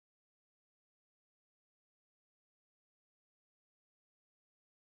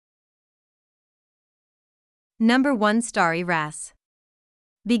Number 1 Stari Ras.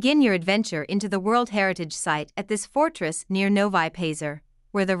 Begin your adventure into the World Heritage Site at this fortress near Novi Pazar,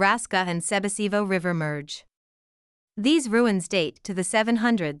 where the Raška and Sebesivo River merge. These ruins date to the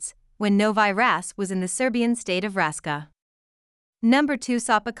 700s, when Novi Ras was in the Serbian state of Raška. Number 2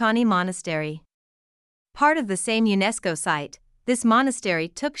 Sapakani Monastery. Part of the same UNESCO site, this monastery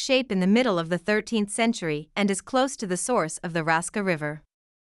took shape in the middle of the 13th century and is close to the source of the Raška River.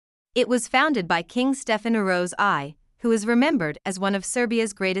 It was founded by King Stefan Uroš I, who is remembered as one of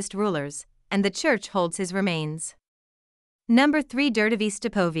Serbia's greatest rulers, and the church holds his remains. Number 3 Đurđevi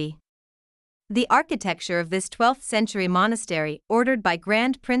Stupovi. The architecture of this 12th century monastery, ordered by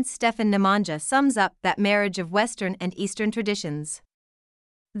Grand Prince Stefan Nemanja, sums up that marriage of Western and Eastern traditions.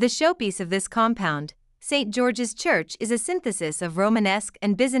 The showpiece of this compound, St. George's Church, is a synthesis of Romanesque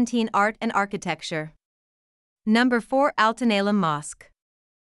and Byzantine art and architecture. Number 4 Altınalem Mosque.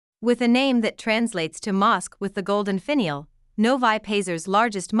 With a name that translates to mosque with the golden finial, Novi Pazar's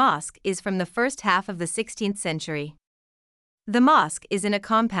largest mosque is from the first half of the 16th century. The mosque is in a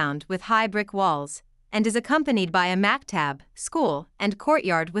compound with high brick walls, and is accompanied by a maktab, school, and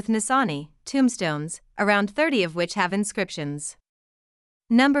courtyard with nisani, tombstones, around 30 of which have inscriptions.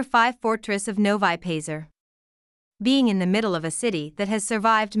 Number 5 Fortress of Novi Pazar. Being in the middle of a city that has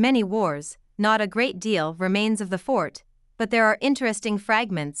survived many wars, not a great deal remains of the fort, but there are interesting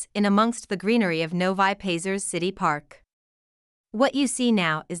fragments in amongst the greenery of Novi Pazar's city park. What you see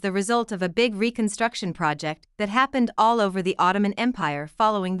now is the result of a big reconstruction project that happened all over the Ottoman Empire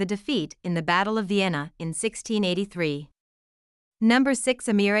following the defeat in the Battle of Vienna in 1683. Number 6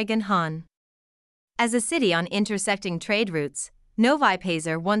 Amerigan Han. As a city on intersecting trade routes, Novi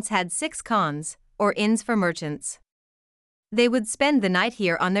Pazar once had 6 khans, or inns for merchants. They would spend the night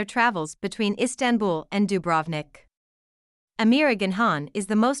here on their travels between Istanbul and Dubrovnik. Amerigan Han is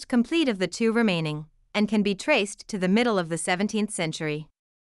the most complete of the 2 remaining, and can be traced to the middle of the 17th century.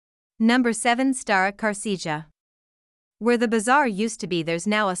 Number 7 Stara Karsija. Where the bazaar used to be, there's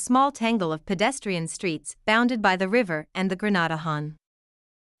now a small tangle of pedestrian streets bounded by the river and the Granada Han.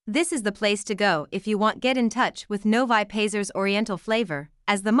 This is the place to go if you want get in touch with Novi Pazar's oriental flavor,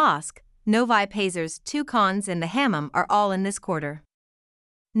 as the mosque, Novi Pazar's 2 khans and the hammam are all in this quarter.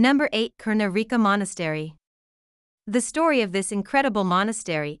 Number 8 Crna Reka Monastery. The story of this incredible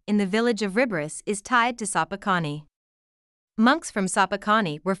monastery in the village of Ribris is tied to Sapakani. Monks from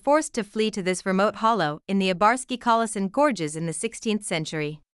Sapakani were forced to flee to this remote hollow in the Abarski Kolasin gorges in the 16th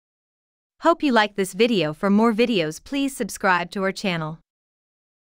century. Hope you like this video. For more videos, please subscribe to our channel.